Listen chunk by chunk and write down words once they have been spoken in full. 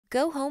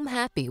Go home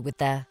happy with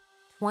the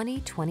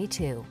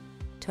 2022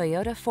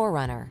 Toyota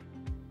 4Runner.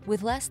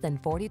 With less than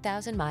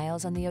 40,000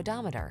 miles on the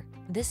odometer,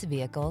 this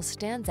vehicle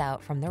stands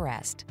out from the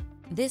rest.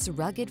 This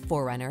rugged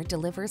 4Runner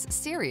delivers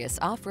serious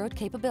off-road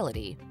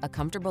capability, a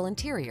comfortable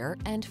interior,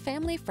 and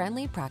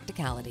family-friendly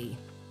practicality.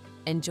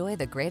 Enjoy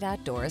the great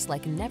outdoors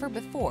like never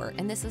before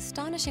in this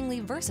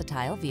astonishingly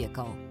versatile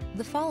vehicle.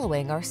 The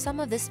following are some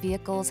of this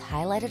vehicle's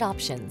highlighted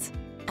options: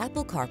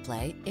 Apple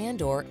CarPlay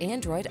and/or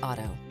Android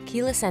Auto,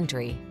 keyless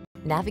entry,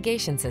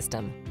 navigation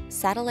system,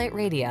 satellite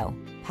radio,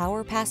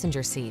 power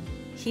passenger seat,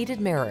 heated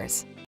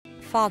mirrors,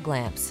 fog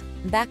lamps,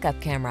 backup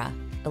camera,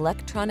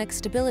 electronic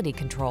stability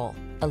control,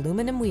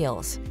 aluminum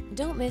wheels.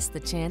 Don't miss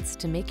the chance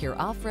to make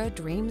your off-road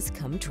dreams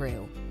come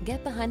true.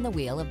 Get behind the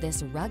wheel of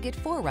this rugged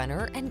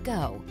 4Runner and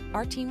go.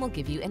 Our team will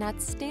give you an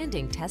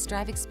outstanding test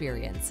drive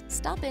experience.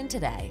 Stop in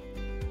today.